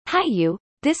Hi you,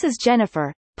 this is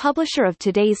Jennifer, publisher of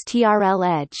today's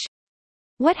TRL Edge.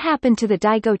 What happened to the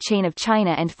Daigou chain of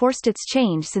China and forced its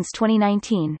change since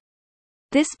 2019?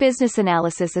 This business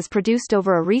analysis is produced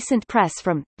over a recent press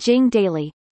from Jing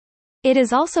Daily. It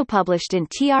is also published in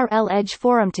TRL Edge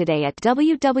forum today at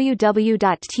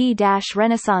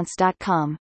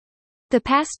www.t-renaissance.com. The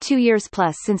past 2 years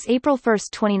plus since April 1,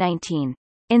 2019,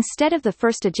 instead of the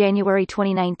 1st of January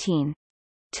 2019,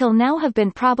 till now have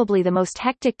been probably the most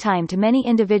hectic time to many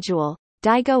individual,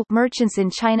 Daigou merchants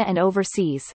in China and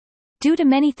overseas, due to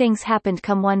many things happened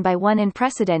come one by one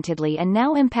unprecedentedly and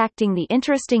now impacting the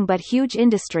interesting but huge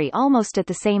industry almost at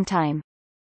the same time.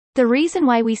 The reason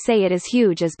why we say it is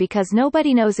huge is because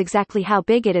nobody knows exactly how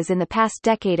big it is in the past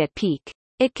decade at peak.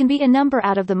 It can be a number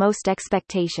out of the most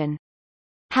expectation.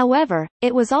 However,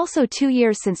 it was also 2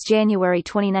 years since January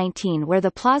 2019 where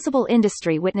the plausible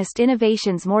industry witnessed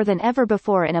innovations more than ever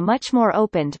before in a much more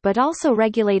opened but also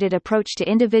regulated approach to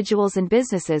individuals and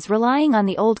businesses relying on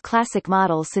the old classic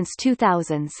models since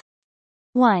 2000s.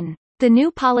 1. The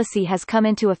new policy has come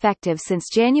into effective since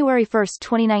January 1,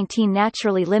 2019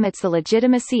 naturally limits the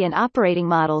legitimacy and operating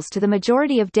models to the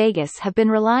majority of Daigus have been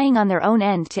relying on their own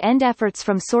end-to-end efforts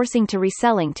from sourcing to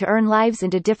reselling to earn lives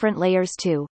into different layers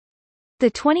too. The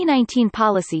 2019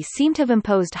 policy seemed to have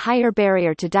imposed higher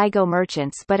barrier to Daigou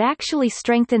merchants but actually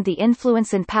strengthened the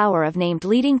influence and power of named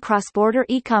leading cross-border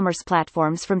e-commerce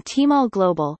platforms from Tmall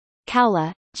Global,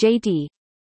 Kaola,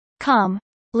 JD.com,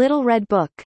 Little Red Book,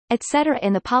 etc.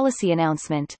 in the policy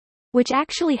announcement, which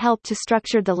actually helped to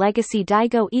structure the legacy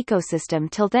Daigou ecosystem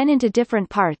till then into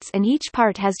different parts and each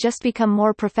part has just become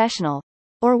more professional,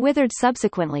 or withered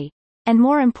subsequently, and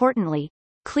more importantly,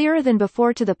 clearer than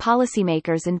before to the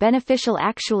policymakers and beneficial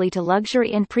actually to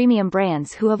luxury and premium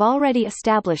brands who have already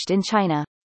established in China.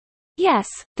 Yes,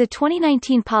 the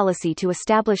 2019 policy to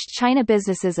establish China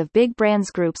businesses of big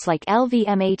brands groups like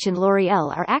LVMH and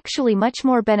L'Oréal are actually much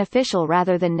more beneficial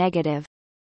rather than negative.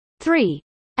 3.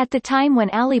 At the time when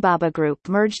Alibaba Group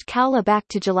merged Kaola back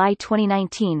to July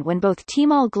 2019 when both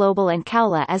Tmall Global and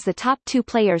Kaola as the top two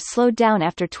players slowed down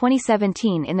after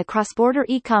 2017 in the cross-border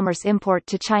e-commerce import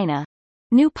to China.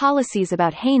 New policies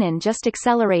about Hainan just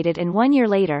accelerated and 1 year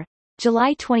later,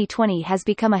 July 2020 has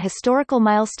become a historical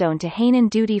milestone to Hainan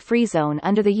duty-free zone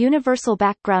under the universal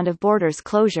background of borders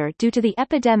closure due to the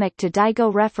epidemic to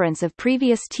Daigou reference of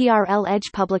previous TRL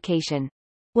Edge publication.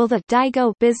 Will the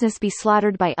Daigou business be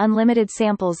slaughtered by unlimited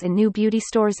samples in new beauty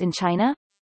stores in China?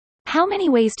 How many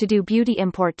ways to do beauty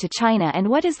import to China and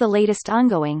what is the latest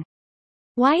ongoing?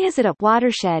 Why is it a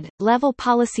watershed-level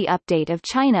policy update of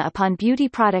China upon beauty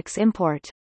products import?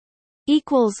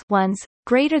 Ones,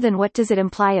 greater than what does it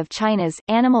imply of China's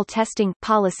animal testing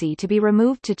policy to be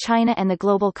removed to China and the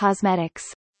global cosmetics?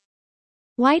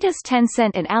 Why does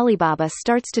Tencent and Alibaba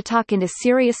starts to talk into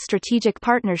serious strategic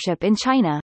partnership in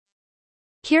China?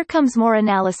 Here comes more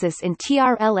analysis in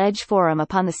TRL Edge forum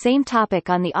upon the same topic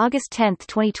on the August 10,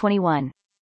 2021.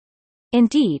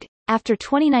 Indeed, after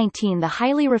 2019 the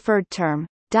highly referred term,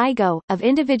 Daigou, of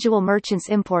individual merchants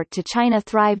import to China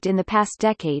thrived in the past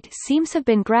decade seems have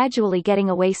been gradually getting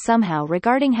away somehow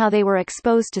regarding how they were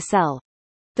exposed to sell.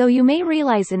 Though you may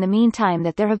realize in the meantime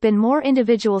that there have been more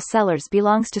individual sellers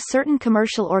belongs to certain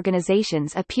commercial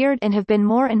organizations appeared and have been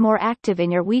more and more active in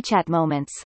your WeChat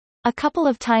moments, a couple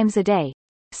of times a day,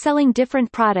 selling different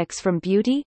products from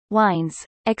beauty, wines,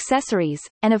 accessories,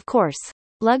 and of course,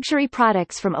 luxury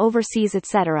products from overseas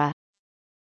etc.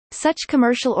 Such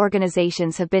commercial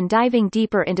organizations have been diving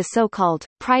deeper into so-called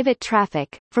private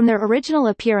traffic, from their original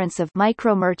appearance of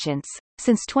micro-merchants,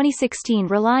 since 2016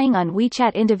 relying on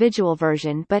WeChat individual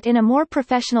version but in a more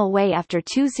professional way after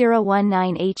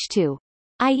 2019H2,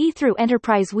 i.e. through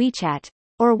enterprise WeChat,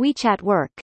 or WeChat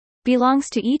Work, belongs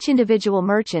to each individual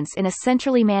merchants in a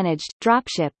centrally managed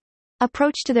dropship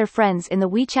approach to their friends in the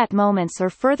WeChat moments or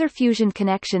further fusion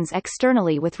connections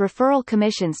externally with referral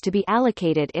commissions to be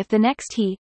allocated if the next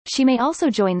she may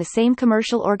also join the same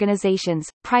commercial organization's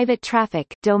private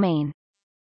traffic domain.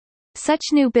 Such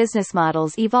new business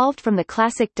models evolved from the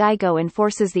classic Daigou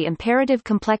enforces the imperative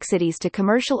complexities to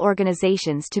commercial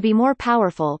organizations to be more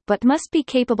powerful but must be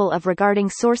capable of regarding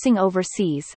sourcing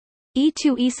overseas,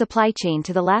 E2E supply chain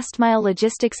to the last mile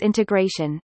logistics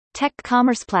integration, tech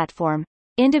commerce platform,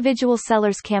 individual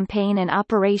sellers campaign and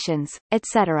operations,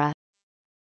 etc.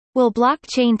 Will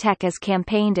blockchain tech as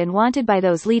campaigned and wanted by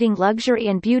those leading luxury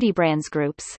and beauty brands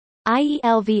groups, i.e.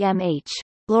 LVMH,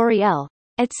 L'Oréal,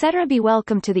 etc. be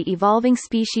welcome to the evolving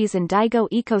species and Daigou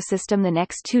ecosystem the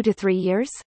next 2 to 3 years?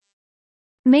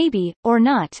 Maybe, or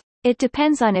not. It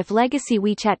depends on if legacy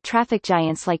WeChat traffic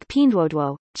giants like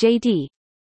Pinduoduo, JD.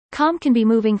 Com can be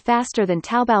moving faster than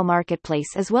Taobao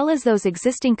Marketplace as well as those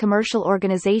existing commercial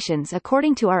organizations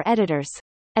according to our editors.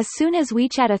 As soon as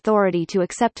WeChat authority to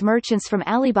accept merchants from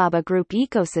Alibaba Group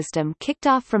ecosystem kicked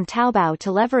off from Taobao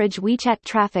to leverage WeChat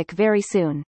traffic very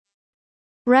soon.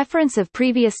 Reference of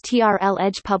previous TRL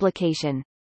Edge publication.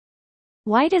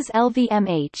 Why does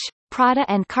LVMH, Prada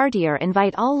and Cartier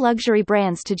invite all luxury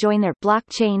brands to join their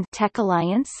blockchain tech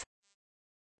alliance?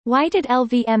 Why did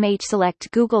LVMH select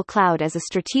Google Cloud as a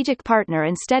strategic partner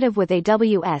instead of with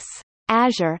AWS,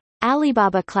 Azure,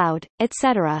 Alibaba Cloud,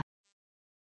 etc.?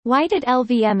 Why did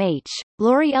LVMH,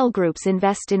 L'Oréal groups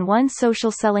invest in one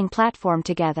social selling platform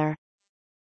together?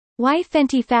 Why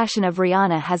Fenty fashion of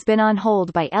Rihanna has been on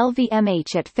hold by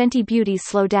LVMH at Fenty Beauty's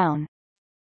slowdown?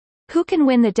 Who can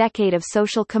win the decade of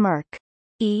social commerce?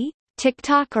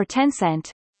 TikTok or Tencent?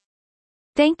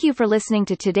 Thank you for listening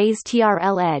to today's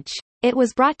TRL Edge. It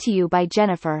was brought to you by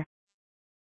Jennifer.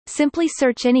 Simply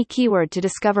search any keyword to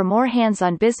discover more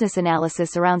hands-on business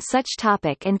analysis around such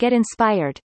topic and get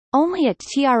inspired. Only at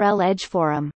TRL Edge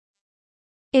Forum.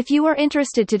 If you are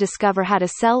interested to discover how to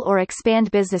sell or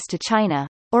expand business to China,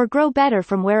 or grow better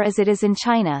from whereas it is in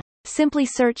China, simply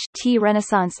search T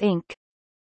Renaissance Inc.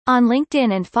 on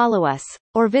LinkedIn and follow us,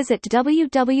 or visit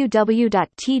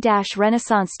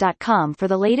www.t-renaissance.com for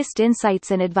the latest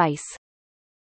insights and advice.